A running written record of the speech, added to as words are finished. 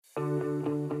Hey,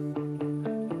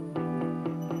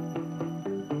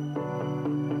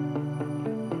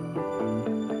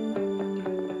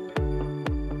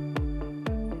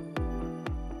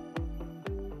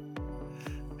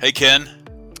 Ken.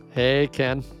 Hey,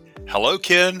 Ken. Hello,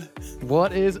 Ken.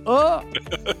 What is up?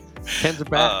 Ken's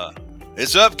back.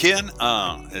 It's up, Ken.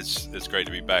 It's great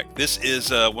to be back. This is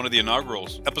one of the inaugural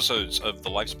episodes of the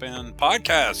Lifespan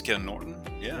podcast, Ken Norton.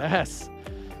 Yeah. Yes.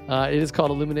 It is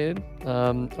called Illuminated.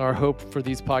 Our hope for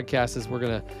these podcasts is we're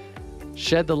going to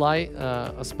shed the light,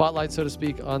 a spotlight, so to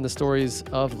speak, on the stories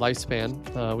of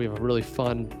Lifespan. We have a really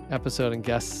fun episode and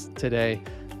guests today,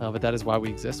 but that is why we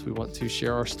exist. We want to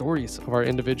share our stories of our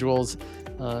individuals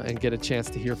and get a chance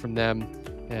to hear from them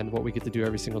and what we get to do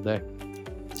every single day.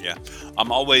 Yeah,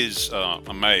 I'm always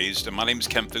amazed. And my name is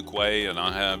Ken Fuquay, and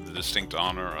I have the distinct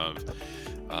honor of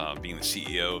being the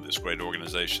CEO of this great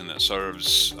organization that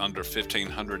serves under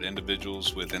 1,500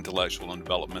 individuals with intellectual and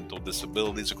developmental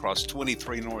disabilities across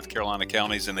 23 North Carolina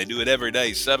counties, and they do it every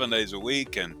day, 7 days a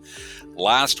week. And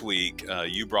last week,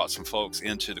 you brought some folks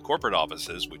into the corporate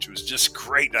offices, which was just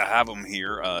great to have them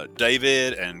here.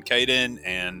 David and Caden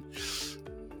and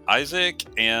Isaac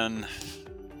and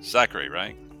Zachary,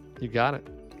 right? You got it.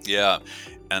 Yeah,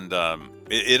 and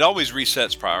it always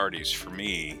resets priorities for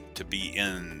me to be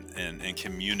in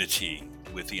community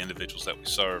with the individuals that we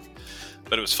serve.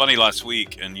 But it was funny last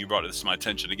week, and you brought this to my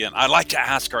attention again. I like to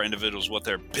ask our individuals what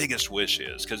their biggest wish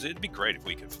is, because it'd be great if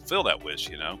we could fulfill that wish,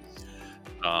 you know.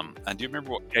 And do you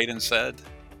remember what Caden said?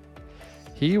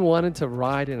 He wanted to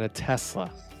ride in a Tesla.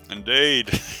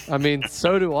 Indeed. I mean,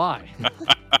 so do I.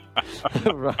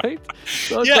 Right?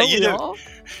 So Yeah, you know.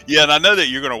 Yeah, and I know that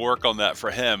you're going to work on that for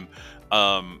him.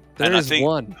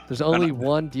 There's only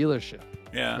one dealership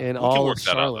in all of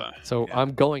Charlotte. So yeah.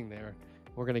 I'm going there.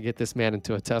 We're going to get this man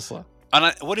into a Tesla.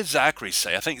 And what did Zachary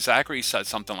say? I think Zachary said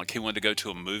something like he wanted to go to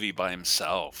a movie by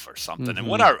himself or something. Mm-hmm. And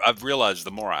what I've realized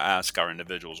the more I ask our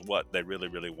individuals what they really,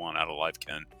 really want out of life,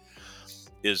 Ken,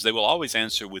 is they will always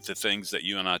answer with the things that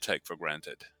you and I take for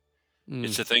granted.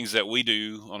 It's the things that we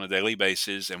do on a daily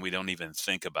basis, and we don't even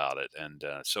think about it. And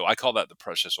so I call that the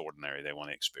precious ordinary they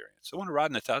want to experience. They want to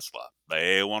ride in a Tesla.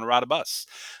 They want to ride a bus.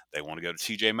 They want to go to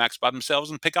TJ Maxx by themselves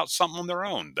and pick out something on their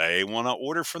own. They want to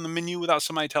order from the menu without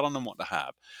somebody telling them what to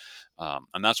have.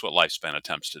 And that's what Lifespan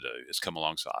attempts to do, is come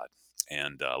alongside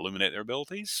and illuminate their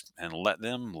abilities and let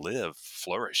them live,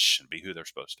 flourish, and be who they're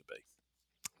supposed to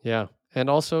be. Yeah, and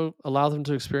also allow them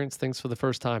to experience things for the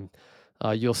first time.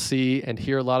 You'll see and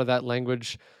hear a lot of that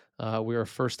language. We're a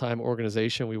first-time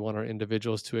organization. We want our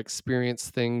individuals to experience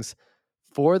things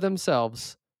for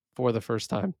themselves for the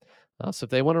first time. So if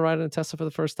they want to ride in a Tesla for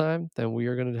the first time, then we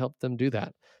are going to help them do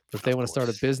that. But if they want to start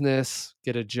a business,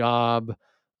 get a job,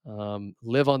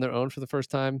 live on their own for the first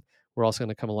time, we're also going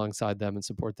to come alongside them and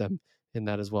support them in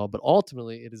that as well. But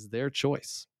ultimately, it is their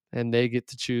choice, and they get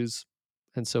to choose.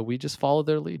 And so we just follow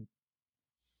their lead.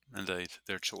 Indeed,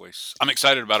 their choice. I'm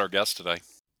excited about our guest today.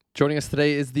 Joining us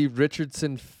today is the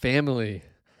Richardson family.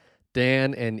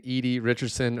 Dan and Edie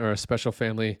Richardson are a special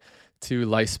family to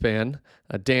Lifespan.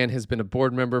 Dan has been a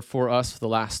board member for us for the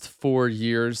last 4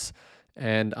 years,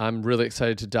 and I'm really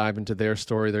excited to dive into their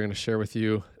story. They're going to share with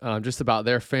you just about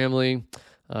their family,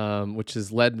 which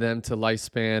has led them to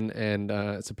Lifespan, and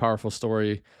it's a powerful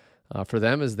story for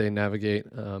them as they navigate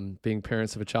being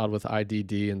parents of a child with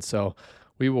IDD. And so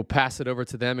we will pass it over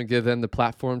to them and give them the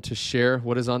platform to share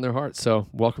what is on their heart. So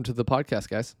welcome to the podcast,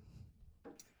 guys.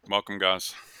 Welcome,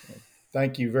 guys.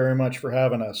 Thank you very much for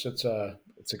having us. It's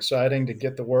exciting to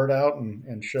get the word out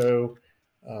and show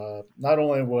not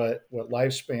only what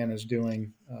Lifespan is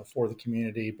doing for the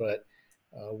community, but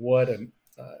what an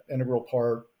integral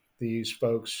part these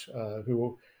folks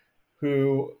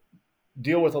who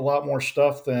deal with a lot more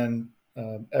stuff than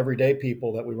everyday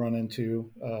people that we run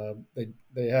into.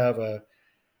 They have a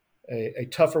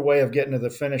tougher way of getting to the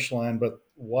finish line, but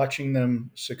watching them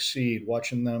succeed,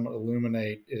 watching them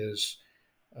illuminate is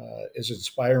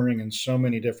inspiring in so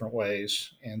many different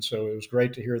ways. And so it was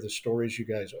great to hear the stories you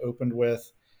guys opened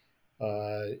with.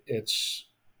 It's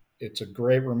a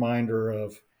great reminder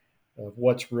of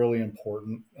what's really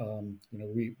important.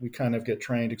 We kind of get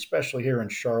trained, especially here in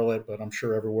Charlotte, but I'm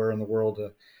sure everywhere in the world,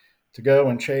 to go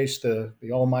and chase the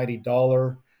almighty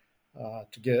dollar,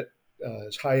 to get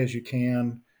as high as you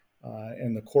can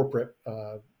in the corporate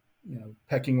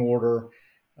pecking order,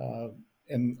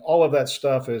 and all of that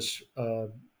stuff is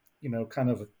kind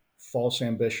of a false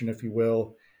ambition, if you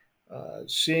will.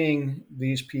 Seeing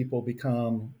these people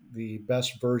become the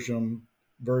best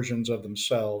versions of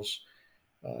themselves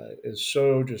is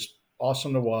so just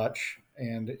awesome to watch,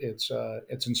 and it's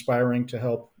inspiring to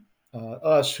help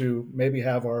us who maybe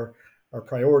have our our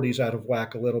priorities out of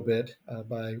whack a little bit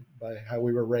by how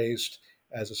we were raised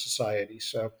as a society.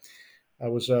 So I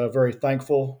was very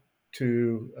thankful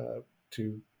to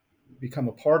become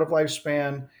a part of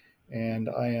Lifespan, and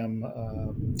I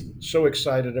am so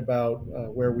excited about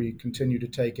where we continue to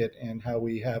take it and how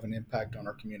we have an impact on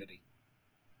our community.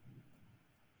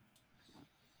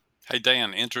 Hey,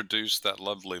 Dan, introduce that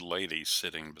lovely lady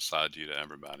sitting beside you to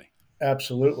everybody.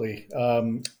 Absolutely.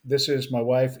 This is my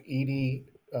wife, Edie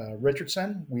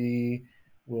Richardson. We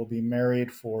will be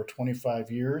married for 25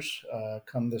 years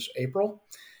come this April.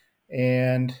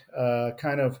 And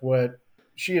kind of what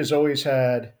she has always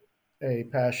had a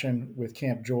passion with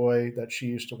Camp Joy that she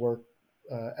used to work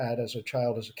at as a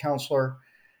child as a counselor.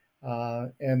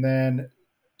 And then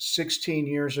 16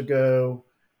 years ago,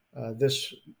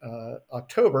 this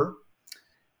October,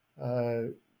 uh,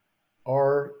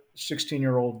 our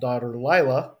 16-year-old daughter,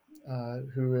 Lila,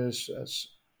 who is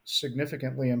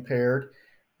significantly impaired,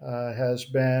 has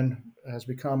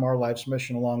become our life's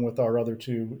mission, along with our other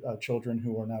two children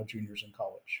who are now juniors in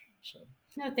college. So,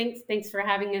 No, thanks for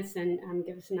having us and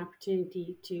give us an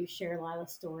opportunity to share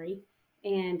Lila's story.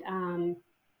 And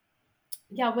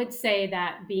yeah, I would say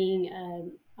that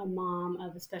being a mom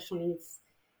of a special needs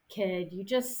kid, you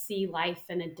just see life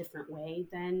in a different way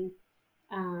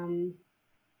um,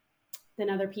 than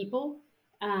other people.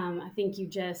 I think you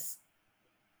just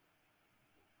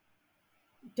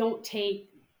don't take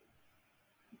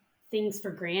things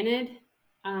for granted.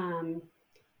 Um,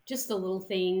 just the little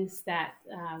things that,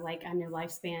 like on your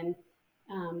Lifespan,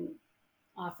 um,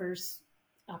 offers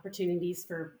opportunities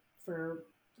for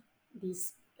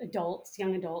these adults,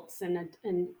 young adults, and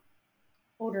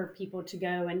older people to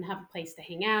go and have a place to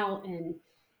hang out and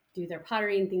do their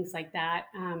pottery and things like that.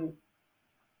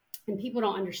 And people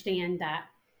don't understand that,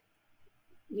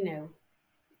 you know,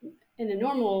 in a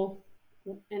normal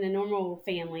in a normal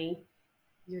family,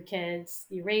 your kids,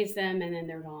 you raise them and then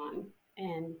they're gone.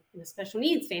 And in a special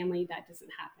needs family, that doesn't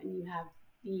happen. You have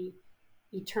the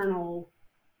eternal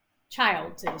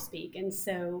child, so to speak. And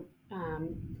so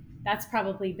that's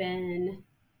probably been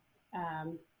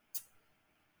um,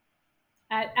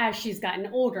 as she's gotten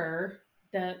older,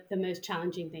 the most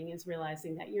challenging thing is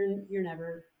realizing that you're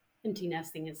never empty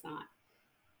nesting is not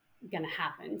going to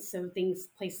happen. So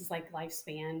places like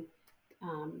Lifespan,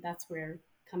 that's where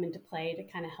come into play to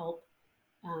kind of help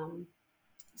um,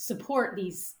 support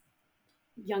these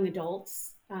young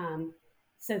adults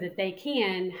so that they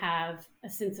can have a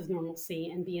sense of normalcy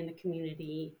and be in the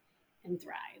community and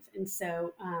thrive. And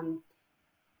so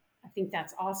I think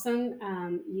that's awesome.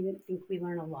 You think we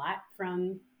learn a lot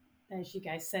from, as you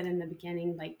guys said in the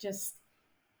beginning, like just,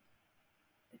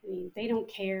 I mean, they don't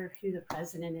care who the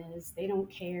president is. They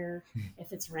don't care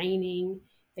if it's raining.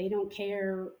 They don't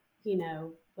care,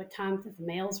 what time the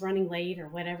mail's running late or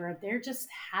whatever. They're just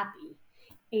happy.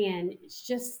 And it's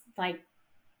just like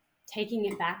taking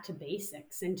it back to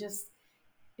basics and just,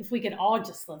 if we could all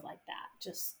just live like that,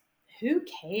 just who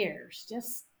cares?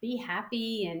 Just be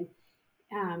happy and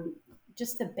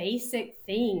just the basic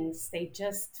things they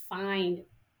just find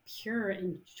pure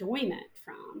enjoyment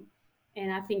from.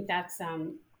 And I think that's a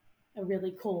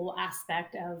really cool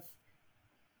aspect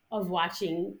of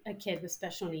watching a kid with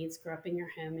special needs grow up in your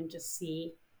home and just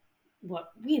see what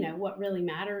really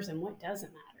matters and what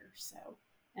doesn't matter. So,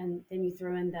 and then you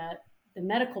throw in the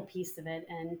medical piece of it,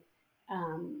 and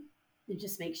it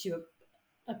just makes you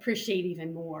appreciate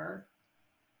even more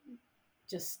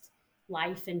just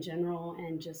life in general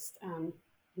and just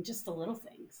the little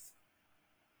things.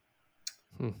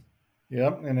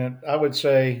 yeah, and I would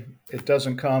say it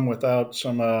doesn't come without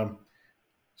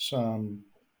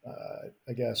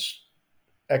I guess,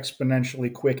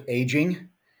 exponentially quick aging.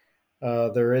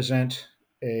 There isn't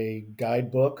a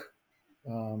guidebook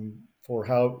for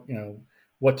how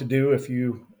what to do if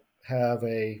you have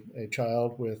a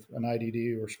child with an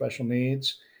IDD or special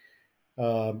needs.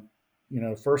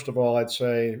 First of all, I'd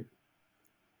say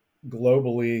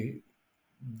globally,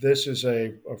 this is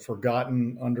a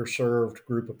forgotten, underserved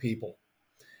group of people.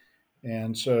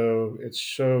 And so it's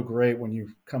so great when you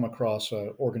come across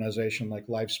an organization like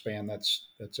Lifespan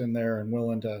that's in there and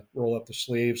willing to roll up the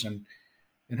sleeves and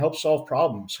help solve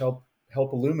problems, help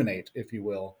illuminate, if you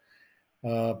will.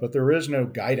 But there is no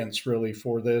guidance really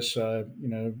for this.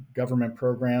 Government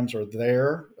programs are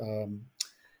there.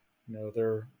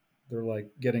 They're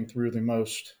like getting through the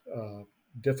most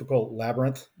difficult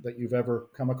labyrinth that you've ever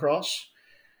come across.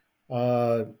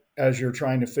 As you're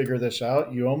trying to figure this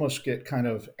out, you almost get kind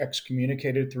of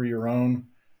excommunicated through your own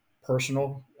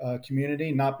personal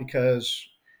community, not because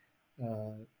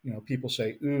people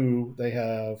say, "Ooh, they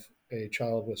have a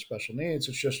child with special needs."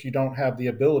 It's just you don't have the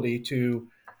ability to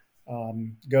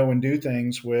go and do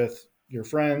things with your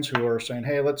friends who are saying,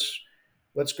 "Hey, let's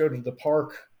go to the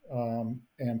park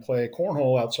and play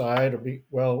cornhole outside."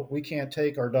 Well, we can't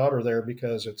take our daughter there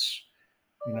because it's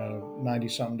 90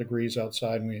 something degrees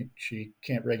outside, and she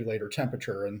can't regulate her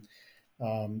temperature,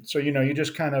 and so you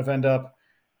just kind of end up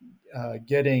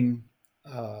getting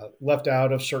left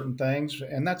out of certain things,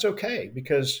 and that's okay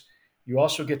because you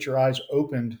also get your eyes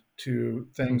opened to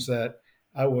things that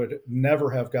I would never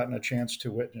have gotten a chance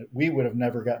to witness. We would have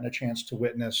never gotten a chance to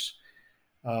witness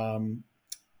um,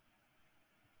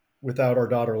 without our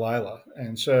daughter Lila.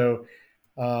 And so,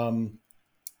 um,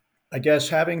 I guess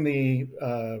having the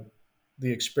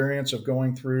experience of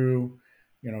going through,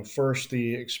 first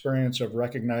the experience of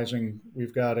recognizing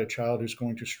we've got a child who's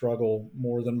going to struggle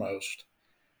more than most,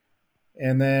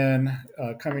 and then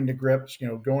coming to grips,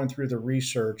 going through the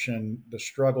research and the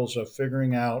struggles of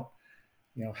figuring out,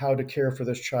 how to care for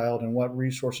this child and what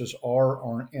resources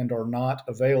are not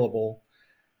available,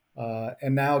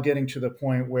 and now getting to the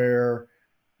point where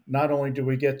not only do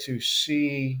we get to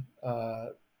see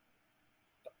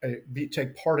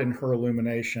take part in her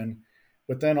illumination,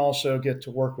 but then also get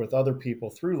to work with other people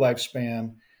through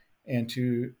Lifespan and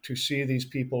to see these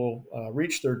people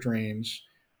reach their dreams.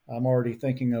 I'm already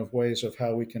thinking of ways of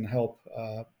how we can help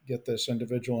get this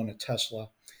individual in a Tesla.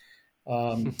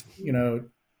 You know,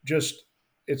 just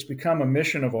it's become a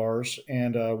mission of ours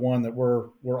and one that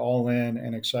we're all in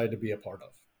and excited to be a part of.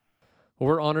 Well,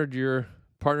 we're honored you're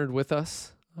partnered with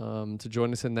us to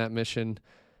join us in that mission.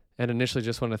 And initially,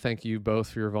 just want to thank you both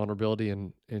for your vulnerability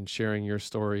and sharing your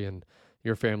story and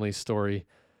your family's story.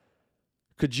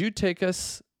 Could you take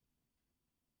us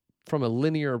from a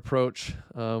linear approach,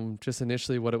 just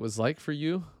initially what it was like for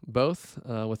you both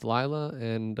with Lila,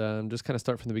 and just kind of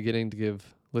start from the beginning to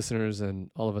give listeners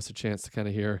and all of us a chance to kind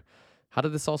of hear, how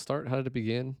did this all start? How did it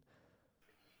begin?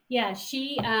 Yeah,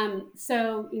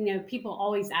 so, people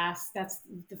always ask, that's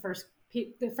the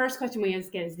first question we always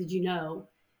get is, did you know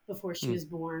before she was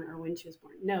born or when she was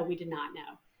born? No, we did not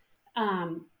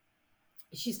know.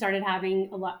 She started having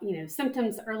a lot,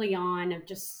 symptoms early on of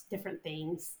just different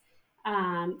things.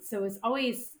 So it's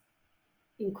always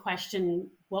in question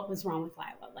what was wrong with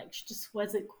Lila. Like, she just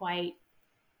wasn't quite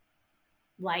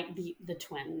like the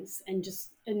twins, and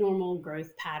just a normal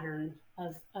growth pattern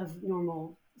of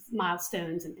normal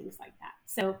milestones and things like that.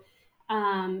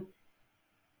 Um,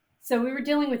 so we were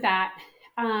dealing with that,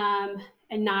 and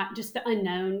not just the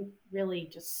unknown really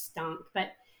just stunk.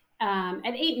 But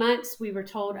at 8 months, we were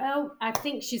told, oh, I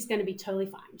think she's going to be totally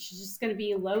fine. She's just going to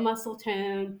be low muscle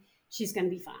tone. She's going to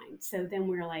be fine. So then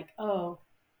we were like, oh,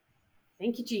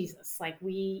 thank you, Jesus. Like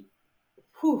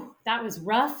that was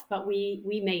rough, but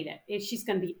we made it. She's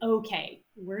going to be okay.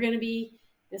 We're going to be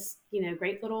this,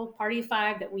 great little party of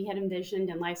five that we had envisioned,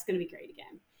 and life's going to be great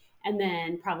again. And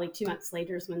then probably 2 months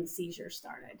later is when the seizures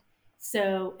started.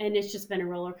 So, and it's just been a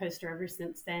roller coaster ever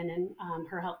since then. And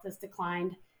her health has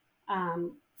declined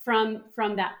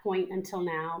from that point until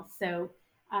now. So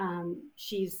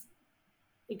she's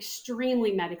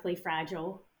extremely medically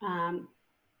fragile.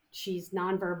 She's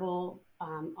nonverbal,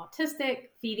 autistic,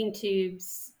 feeding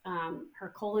tubes,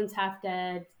 her colon's half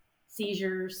dead,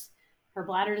 seizures, her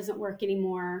bladder doesn't work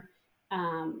anymore,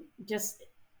 just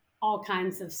all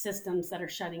kinds of systems that are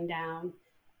shutting down.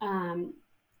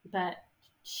 But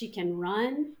she can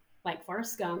run like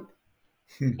Forrest Gump,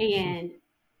 and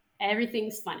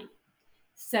everything's funny.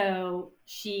 So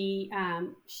she's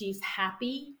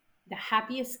happy, the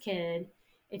happiest kid.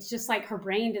 It's just like her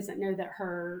brain doesn't know that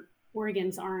her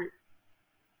organs are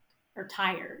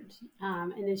tired,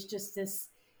 and it's just this.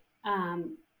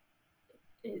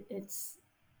 It's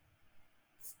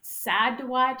sad to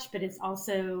watch, but it's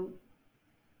also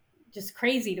just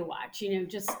crazy to watch.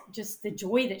 Just the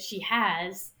joy that she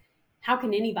has. How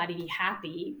can anybody be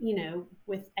happy?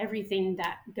 With everything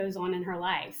that goes on in her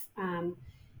life.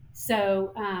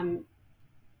 So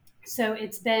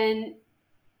it's been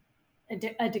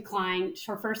a decline.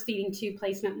 Her first feeding tube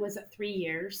placement was at 3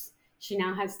 years. She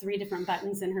now has 3 different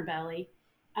buttons in her belly.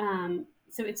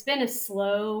 So it's been a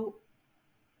slow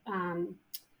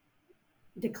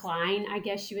decline, I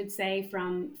guess you would say,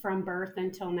 from birth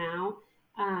until now.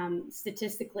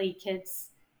 Statistically, kids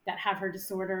that have her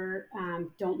disorder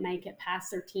don't make it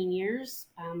past 13 years.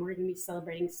 We're going to be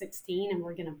celebrating 16, and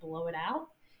we're going to blow it out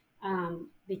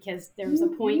because there was a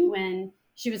point when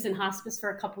she was in hospice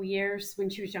for a couple years when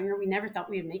she was younger. We never thought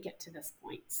we would make it to this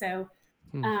point. So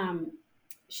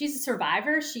she's a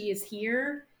survivor. She is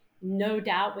here, no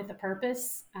doubt, with a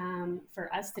purpose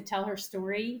for us to tell her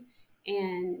story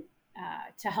and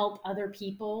to help other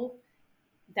people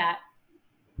that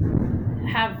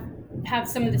have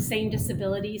some of the same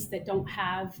disabilities that don't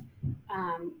have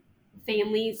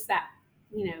families that,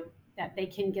 that they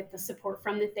can get the support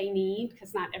from that they need,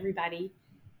 because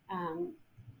um,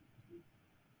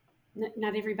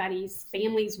 not everybody's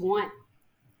families want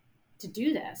to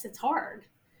do this. It's hard.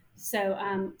 So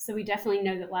we definitely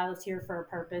know that Lila's here for a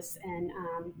purpose, and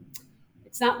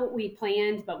it's not what we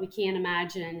planned, but we can't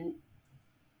imagine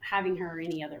having her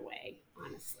any other way,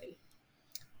 honestly.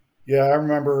 Yeah, I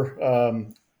remember.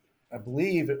 I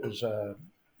believe it was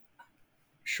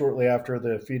shortly after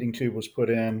the feeding tube was put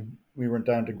in. We went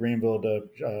down to Greenville to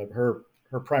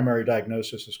her primary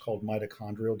diagnosis is called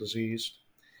mitochondrial disease,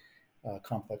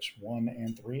 complex 1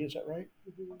 and 3. Is that right?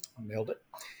 Mm-hmm. I nailed it.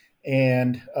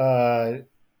 And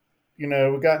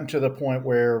we gotten to the point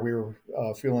where we were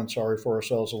feeling sorry for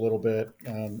ourselves a little bit,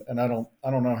 and I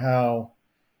don't know how,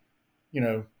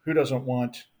 who doesn't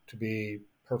want to be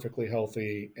perfectly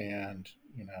healthy and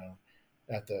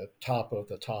at the top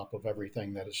of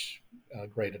everything that is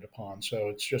graded upon. So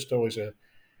it's just always a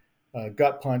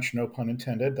gut punch, no pun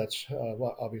intended. That's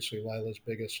obviously Lila's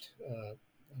biggest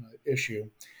issue.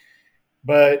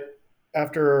 But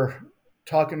after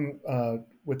talking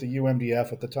with the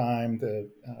UMDF at the time,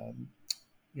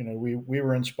 we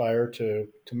were inspired to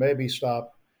maybe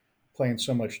stop playing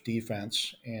so much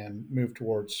defense and move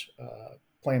towards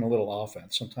playing a little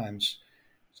offense.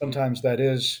 Sometimes that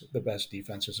is the best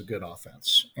defense is a good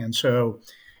offense. And so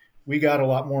we got a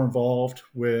lot more involved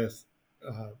with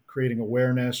creating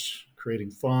awareness, creating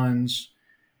funds,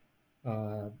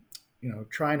 uh,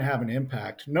 trying to have an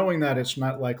impact, knowing that it's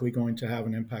not likely going to have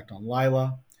an impact on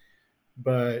Lila,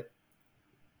 but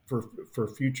for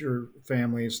future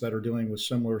families that are dealing with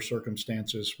similar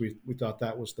circumstances, we thought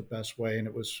that was the best way, and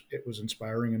it was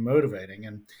inspiring and motivating.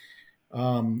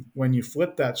 And when you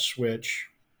flip that switch,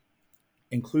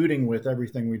 including with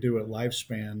everything we do at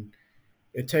Lifespan,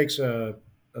 it takes a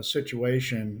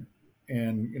situation,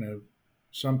 and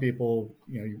some people,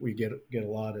 we get a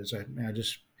lot is that, man,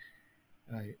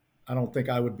 I I don't think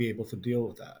I would be able to deal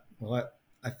with that. Well,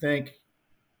 I think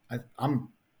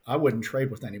I wouldn't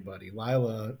trade with anybody.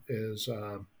 Lila is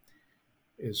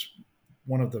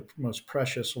one of the most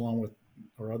precious, along with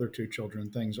our other two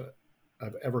children, things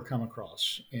I've ever come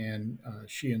across, and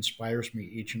she inspires me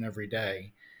each and every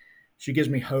day. She gives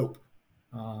me hope.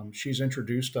 She's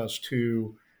introduced us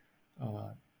to uh,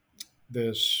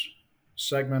 this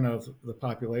segment of the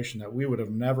population that we would have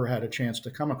never had a chance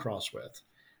to come across with.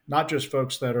 Not just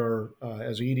folks that are,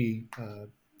 as Edie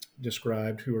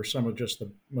described, who are some of just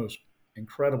the most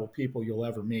incredible people you'll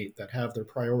ever meet, that have their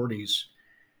priorities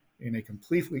in a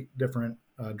completely different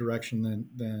direction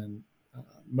than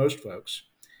most folks,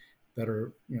 that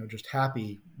are just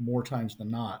happy more times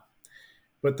than not.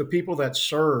 But the people that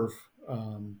serve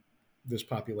this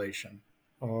population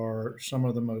are some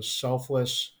of the most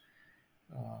selfless,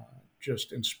 uh,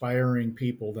 just inspiring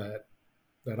people that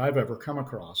I've ever come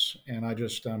across, and I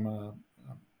just am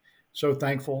so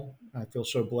thankful. I feel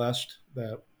so blessed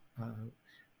uh,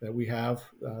 that we have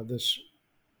this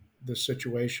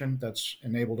situation that's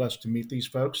enabled us to meet these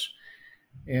folks,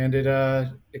 and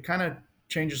it kind of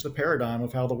changes the paradigm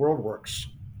of how the world works,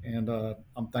 and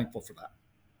I'm thankful for that.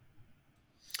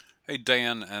 Hey,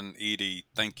 Dan and Edie,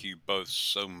 thank you both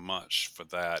so much for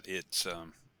that. It's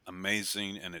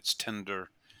amazing, and it's tender,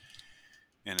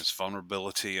 and its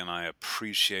vulnerability, and I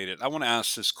appreciate it. I want to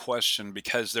ask this question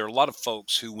because there are a lot of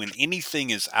folks who, when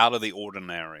anything is out of the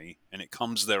ordinary and it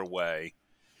comes their way,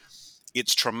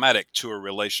 it's traumatic to a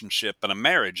relationship and a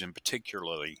marriage in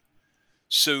particularly.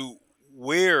 So,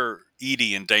 where,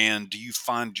 Edie and Dan, do you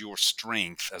find your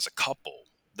strength as a couple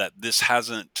that this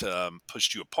hasn't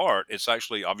pushed you apart? It's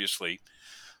actually obviously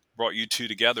brought you two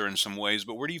together in some ways,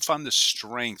 but where do you find the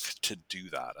strength to do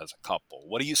that as a couple?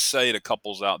 What do you say to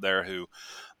couples out there who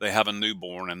they have a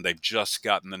newborn and they've just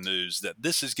gotten the news that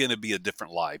this is going to be a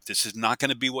different life? This is not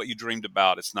going to be what you dreamed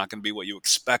about. It's not going to be what you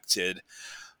expected.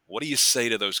 What do you say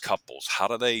to those couples?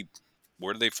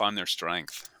 Where do they find their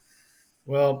strength?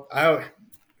 Well,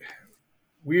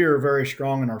 we are very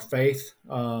strong in our faith,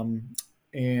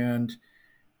 and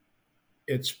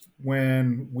it's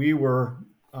when we were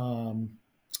um,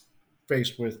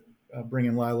 faced with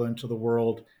bringing Lila into the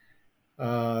world,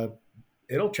 uh,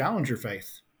 it'll challenge your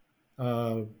faith.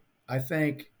 Uh, I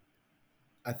think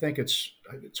it's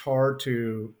hard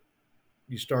to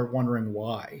you start wondering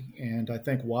why, and I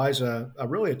think why is a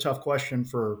really a tough question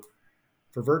for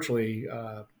virtually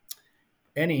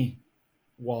any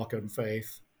walk in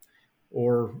faith,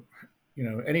 or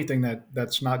anything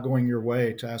that's not going your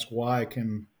way. To ask why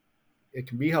can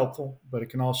be helpful, but it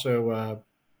can also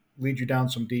lead you down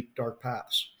some deep dark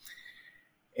paths.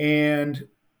 And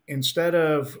instead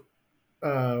of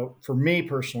for me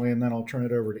personally, and then I'll turn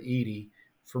it over to Edie.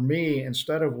 For me,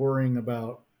 instead of worrying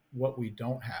about what we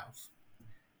don't have,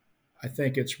 I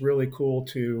think it's really cool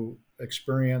to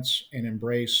experience and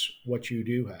embrace what you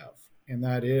do have. And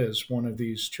that is one of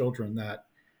these children that,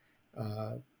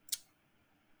 uh,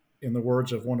 in the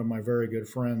words of one of my very good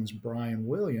friends, Brian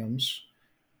Williams,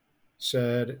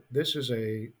 said, "This is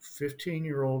a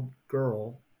 15-year-old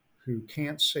girl who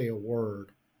can't say a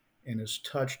word and has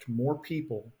touched more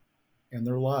people in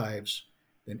their lives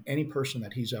than any person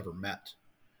that he's ever met."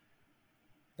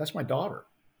 That's my daughter.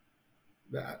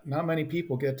 Not many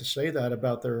people get to say that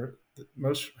about their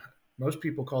most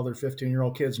people call their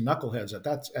 15-year-old kids knuckleheads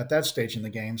at that stage in the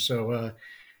game. So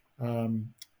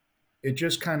um, it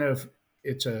just kind of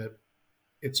it's a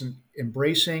it's an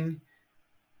embracing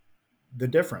the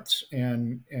difference,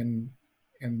 and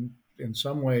in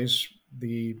some ways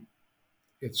the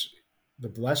it's the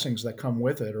blessings that come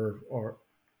with it or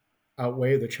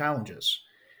outweigh the challenges.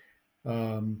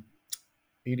 Um,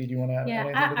 Edie, do you want to add Yeah,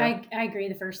 anything to that? I agree.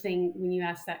 The first thing when you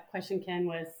asked that question, Ken,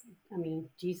 was, I mean,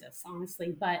 Jesus,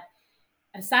 honestly. But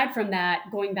aside from that,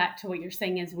 going back to what you're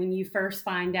saying is when you first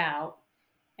find out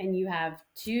and you have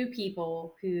two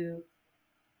people who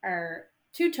are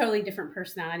two totally different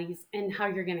personalities and how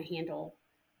you're going to handle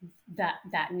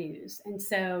that news. And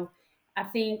so I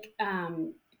think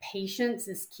patience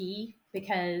is key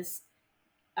because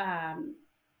um,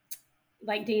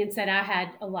 like Dan said, I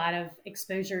had a lot of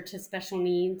exposure to special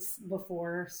needs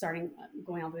before starting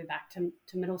going all the way back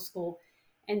to middle school.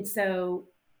 And so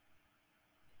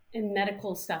in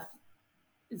medical stuff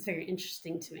is very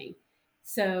interesting to me.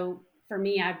 So for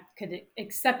me, I could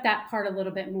accept that part a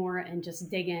little bit more and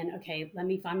just dig in. Okay, let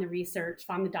me find the research,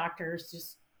 find the doctors,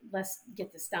 just let's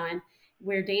get this done.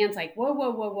 Where Dan's like, whoa,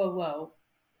 whoa, whoa, whoa, whoa.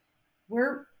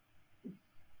 We're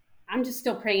I'm just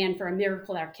still praying for a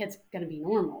miracle that our kid's going to be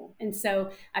normal. And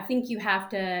so I think you have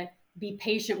to be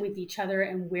patient with each other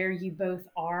and where you both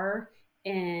are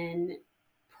in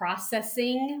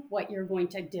processing what you're going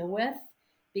to deal with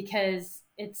because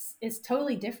it's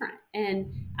totally different.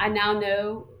 And I now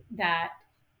know that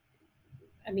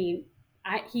I mean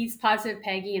he's positive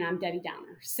Peggy and I'm Debbie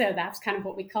Downer. So that's kind of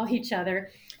what we call each other.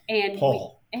 And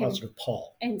Paul, we, positive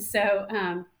Paul. And so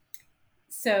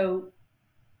so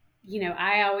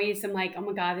I always am like, oh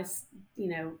my God, this,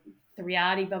 the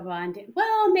reality, blah, blah, and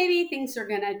well, maybe things are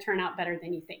going to turn out better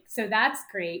than you think. So that's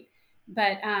great.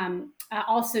 But I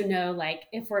also know, like,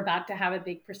 if we're about to have a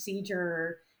big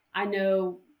procedure, I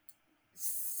know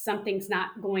something's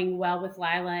not going well with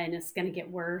Lila and it's going to get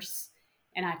worse.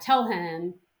 And I tell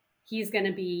him he's going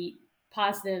to be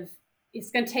positive.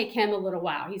 It's going to take him a little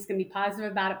while. He's going to be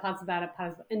positive about it, positive about it,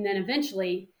 positive. And then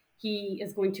eventually he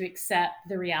is going to accept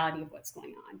the reality of what's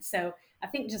going on. So I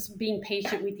think just being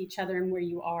patient with each other and where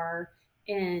you are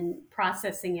and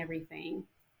processing everything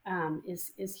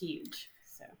is huge.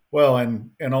 So Well,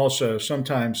 and also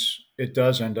sometimes it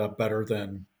does end up better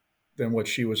than what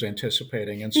she was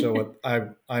anticipating, and so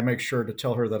I make sure to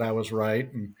tell her that I was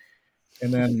right, and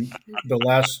then the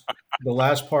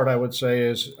last part I would say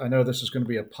is I know this is going to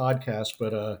be a podcast,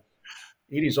 but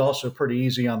Edie's also pretty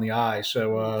easy on the eye,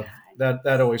 so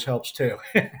that always helps too.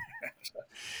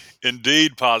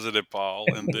 Indeed, positive Paul.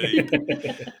 Indeed.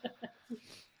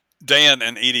 Dan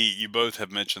and Edie, you both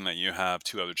have mentioned that you have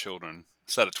two other children,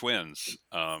 a set of twins.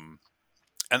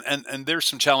 And there's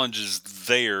some challenges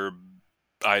there,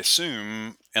 I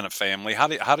assume, in a family. How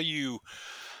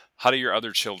do your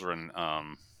other children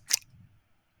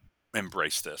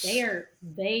embrace they this? are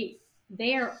they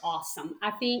they are awesome.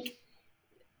 I think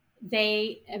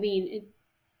I mean,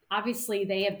 obviously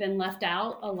they have been left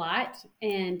out a lot,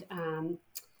 and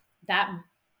that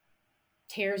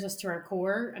tears us to our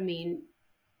core. I mean,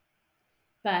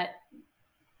 but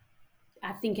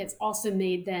I think it's also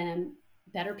made them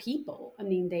better people. I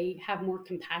mean, they have more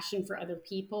compassion for other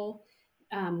people,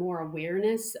 more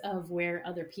awareness of where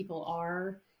other people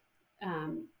are.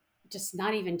 Um, just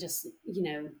not even just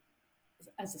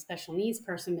as a special needs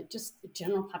person, but just the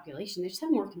general population. They just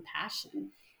have more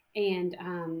compassion, and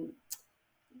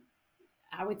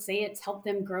I would say it's helped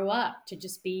them grow up to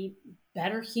just be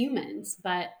better humans.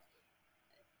 But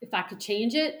if I could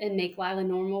change it and make Lila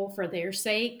normal for their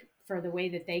sake, for the way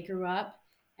that they grew up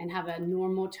and have a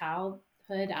normal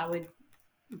childhood, I would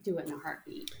do it in a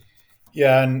heartbeat.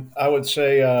 Yeah, and I would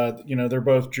say they're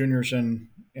both juniors in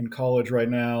college right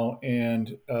now,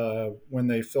 and when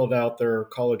they filled out their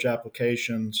college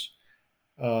applications,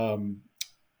 um,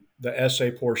 the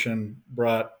essay portion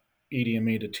brought Edie and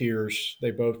me to tears.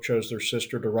 They both chose their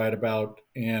sister to write about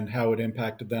and how it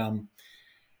impacted them.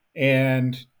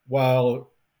 And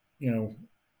while, you know,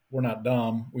 we're not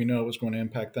dumb. We know it was going to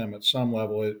impact them at some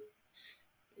level. It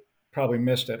probably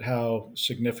missed at how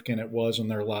significant it was in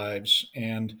their lives.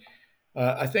 And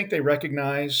I think they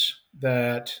recognize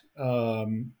that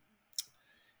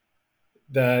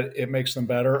it makes them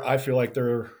better. I feel like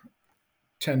they're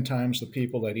 10 times the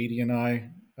people that Edie and I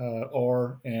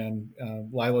are. And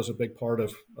Lila's a big part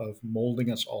of molding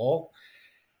us all.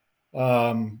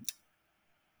 Um,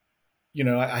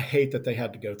 I hate that they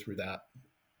had to go through that.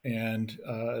 And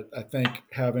I think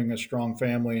having a strong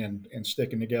family and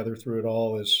sticking together through it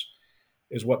all is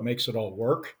what makes it all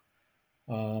work.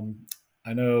 Um,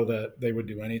 I know that they would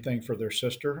do anything for their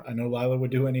sister. I know Lila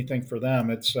would do anything for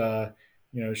them.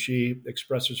 She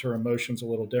expresses her emotions a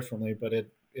little differently, but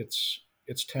it's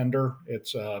tender.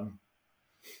 It's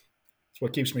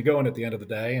what keeps me going at the end of the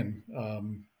day, and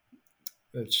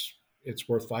it's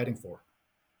worth fighting for.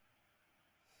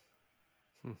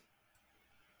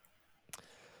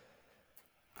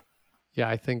 Yeah,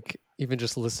 I think even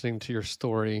just listening to your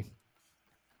story,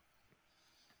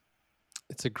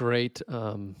 it's a great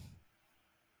reminder.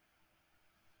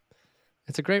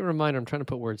 I'm trying to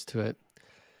put words to it.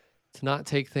 To not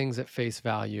take things at face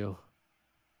value.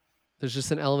 There's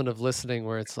just an element of listening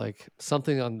where it's like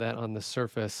something on the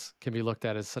surface can be looked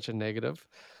at as such a negative,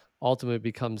 ultimately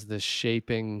becomes this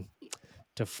shaping,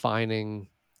 defining,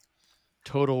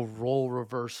 total role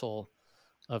reversal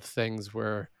of things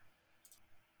where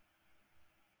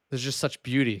there's just such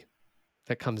beauty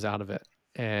that comes out of it.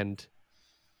 And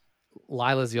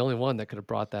Lila's the only one that could have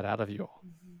brought that out of you.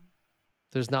 Mm-hmm.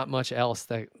 There's not much else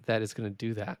that is going to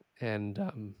do that. And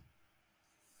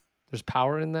there's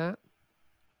power in that.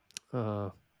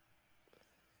 And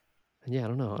yeah, I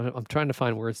don't know. I'm trying to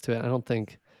find words to it. I don't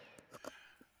think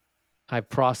I've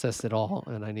processed it all,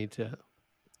 and I need to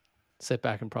sit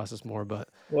back and process more. But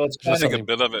well, it's I think a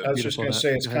bit of it. I was just going to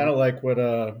say it's kind of like what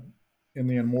in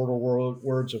the immortal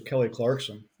words of Kelly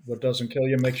Clarkson, "What doesn't kill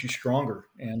you makes you stronger."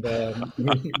 And I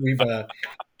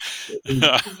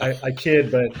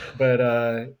kid, but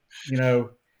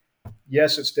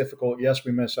yes, it's difficult. Yes,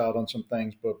 we miss out on some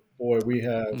things, but boy, we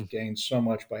have gained so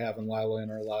much by having Lila in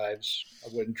our lives. I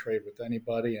wouldn't trade with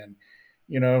anybody, and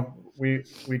we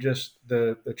just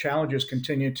the challenges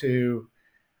continue to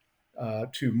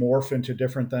morph into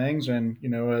different things, and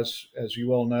as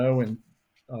you all know, and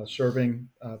serving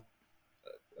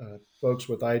folks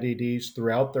with IDDs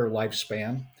throughout their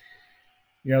lifespan,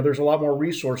 there's a lot more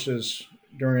resources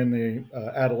during the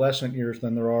adolescent years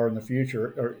than there are in the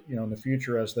future, or in the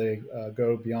future as they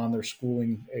go beyond their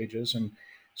schooling ages. And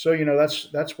so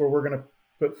that's where we're going to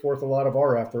put forth a lot of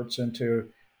our efforts into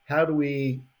how do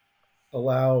we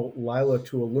allow Lila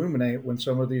to illuminate when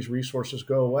some of these resources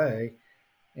go away.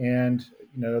 And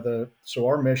so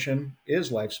our mission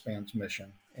is Lifespan's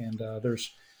mission, and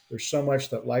there's so much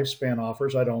that Lifespan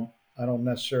offers. I don't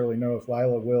necessarily know if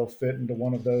Lila will fit into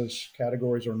one of those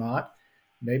categories or not.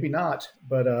 Maybe not,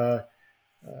 but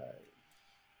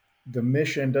the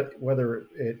mission, whether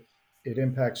it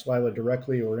impacts Lila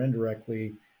directly or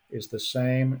indirectly, is the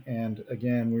same. And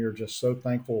again, we are just so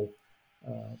thankful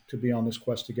to be on this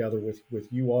quest together with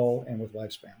you all and with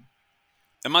Lifespan.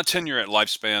 In my tenure at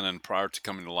Lifespan and prior to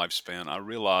coming to Lifespan, I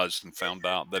realized and found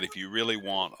out that if you really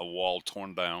want a wall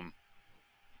torn down,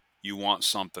 you want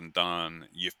something done,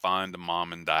 you find a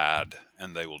mom and dad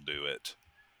and they will do it.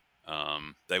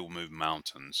 They will move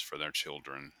mountains for their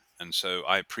children. And so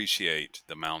I appreciate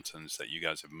the mountains that you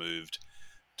guys have moved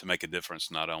to make a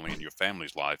difference, not only in your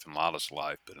family's life and Lila's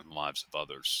life, but in the lives of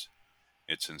others.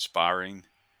 It's inspiring,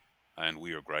 and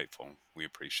we are grateful. We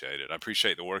appreciate it. I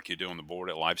appreciate the work you do on the board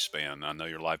at Lifespan. I know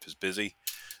your life is busy,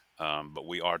 but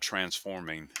we are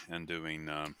transforming and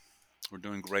we're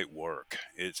doing great work.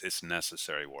 It's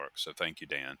necessary work. So thank you,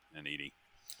 Dan and Edie.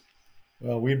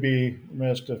 Well, we'd be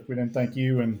remiss if we didn't thank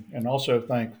you, and also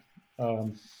thank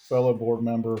fellow board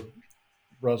member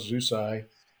Russ Zusai,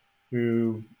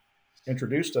 who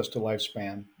introduced us to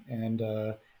Lifespan. And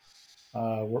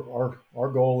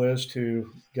our goal is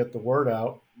to get the word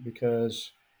out, because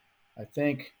I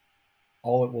think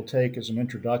all it will take is an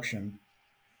introduction.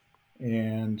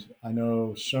 And I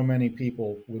know so many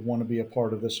people would want to be a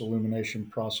part of this illumination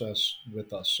process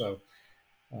with us. So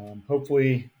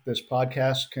hopefully this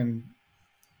podcast can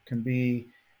be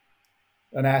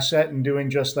an asset in doing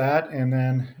just that. And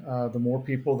then the more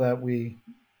people that we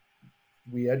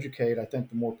educate, I think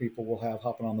the more people we'll have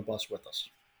hopping on the bus with us.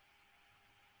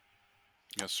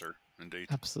 Yes, sir. Indeed.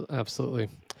 Absolutely.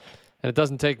 And it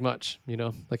doesn't take much,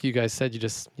 like you guys said,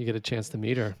 you get a chance to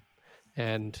meet her,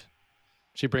 and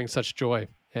she brings such joy.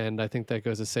 And I think that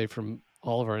goes to say from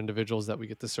all of our individuals that we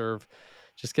get to serve,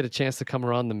 just get a chance to come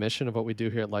around the mission of what we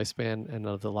do here at Lifespan and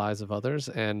of the lives of others,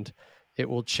 and it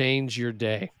will change your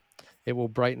day. It will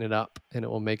brighten it up, and it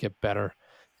will make it better.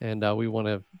 And we want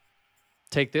to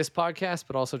take this podcast,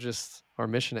 but also just our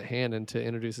mission at hand, and to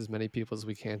introduce as many people as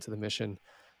we can to the mission,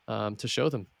 to show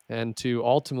them and to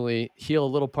ultimately heal a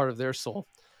little part of their soul,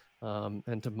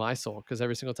 and to my soul. Because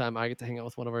every single time I get to hang out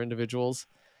with one of our individuals,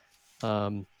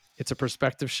 it's a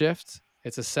perspective shift.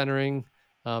 It's a centering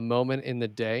moment in the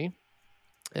day,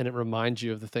 and it reminds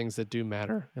you of the things that do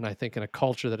matter. And I think in a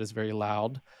culture that is very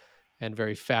loud and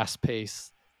very fast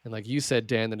paced, and like you said,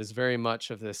 Dan, that is very much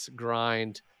of this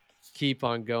grind, keep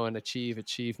on going,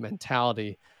 achieve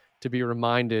mentality, to be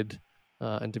reminded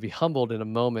and to be humbled in a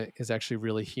moment is actually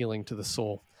really healing to the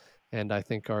soul. And I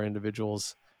think our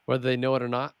individuals, whether they know it or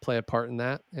not, play a part in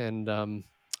that. And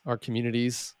our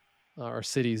communities, our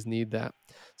cities need that.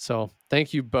 So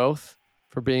thank you both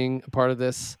for being a part of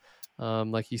this.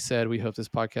 Like you said, we hope this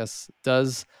podcast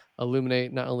does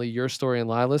illuminate not only your story and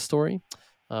Lila's story,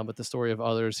 but the story of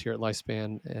others here at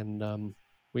Lifespan. And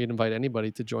we'd invite anybody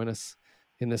to join us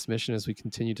in this mission as we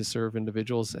continue to serve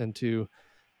individuals and to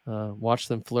watch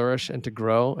them flourish and to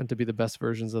grow and to be the best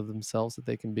versions of themselves that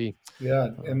they can be. Yeah,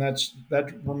 and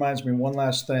that reminds me one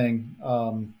last thing.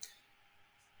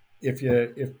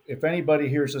 If anybody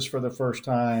hears this for the first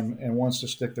time and wants to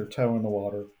stick their toe in the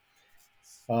water,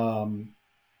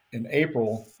 in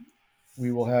April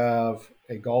we will have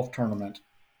a golf tournament,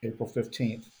 April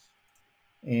 15th,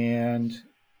 and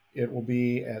it will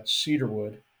be at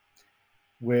Cedarwood,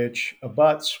 which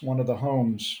abuts one of the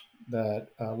homes that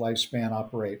Lifespan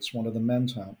operates, one of the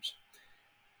men's homes.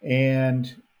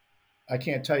 And I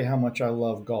can't tell you how much I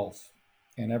love golf,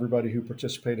 and everybody who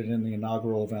participated in the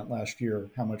inaugural event last year,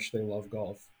 how much they love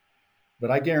golf. But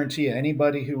I guarantee you,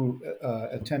 anybody who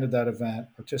attended that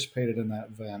event, participated in that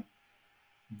event,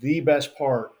 the best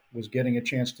part was getting a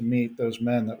chance to meet those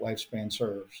men that Lifespan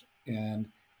serves, and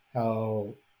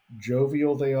how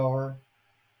jovial they are,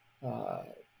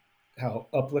 how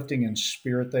uplifting in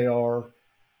spirit they are,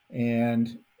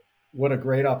 and what a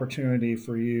great opportunity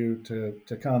for you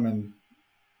to come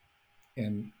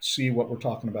and see what we're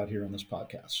talking about here on this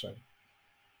podcast. So,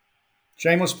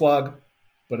 shameless plug,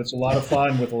 but it's a lot of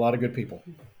fun with a lot of good people.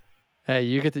 Hey,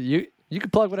 you can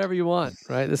plug whatever you want,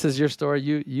 right? This is your story.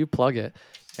 You plug it,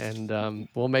 and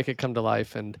we'll make it come to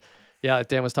life. And yeah,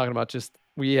 Dan was talking about, just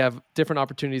we have different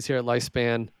opportunities here at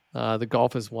Lifespan. The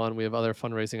golf is one. We have other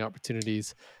fundraising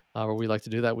opportunities where we like to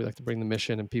do that. We like to bring the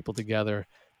mission and people together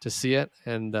to see it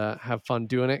and have fun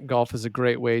doing it. Golf is a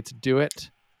great way to do it.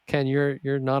 Ken,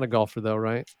 you're not a golfer though,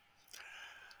 right?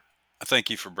 Thank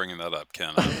you for bringing that up,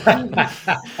 Ken.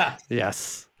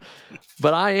 Yes,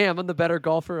 but I am. I'm the better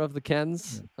golfer of the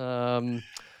Kens. A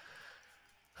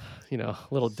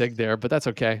little dig there, but that's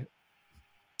okay.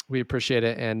 We appreciate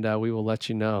it, and we will let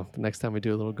you know the next time we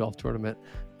do a little golf tournament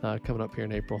coming up here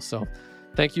in April. So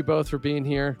thank you both for being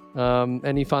here.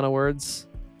 Any final words?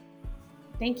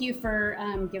 Thank you for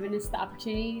giving us the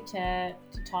opportunity to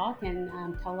talk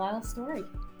and tell Lila's story.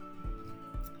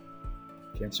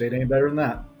 Can't say it any better than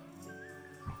that.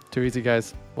 Too easy,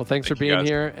 guys. Well, thanks for being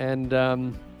here, and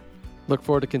look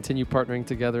forward to continue partnering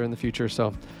together in the future.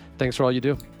 So thanks for all you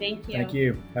do. Thank you. Thank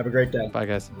you. Have a great day. Bye,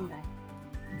 guys. Bye.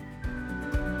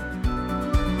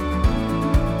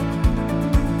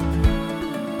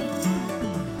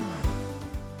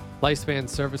 Lifespan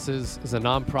Services is a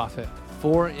nonprofit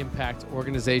for-impact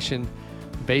organization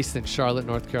based in Charlotte,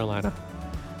 North Carolina.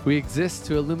 We exist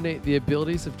to illuminate the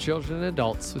abilities of children and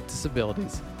adults with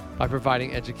disabilities by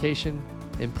providing education,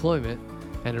 employment,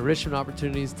 and enrichment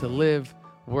opportunities to live,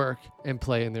 work, and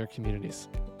play in their communities.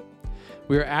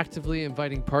 We are actively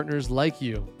inviting partners like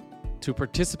you to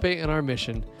participate in our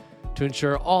mission to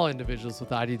ensure all individuals with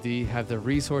IDD have the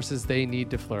resources they need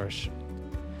to flourish.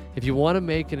 If you want to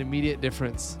make an immediate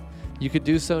difference, you could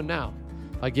do so now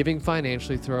by giving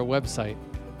financially through our website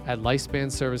at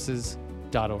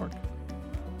lifespanservices.org.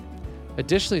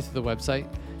 Additionally, through the website,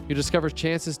 you'll discover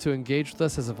chances to engage with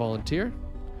us as a volunteer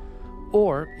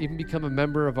or even become a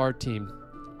member of our team,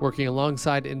 working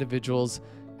alongside individuals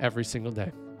every single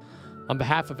day. On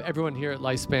behalf of everyone here at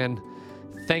Lifespan,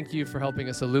 thank you for helping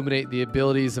us illuminate the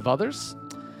abilities of others.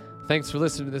 Thanks for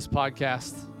listening to this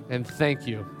podcast, and thank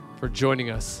you for joining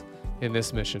us in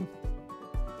this mission.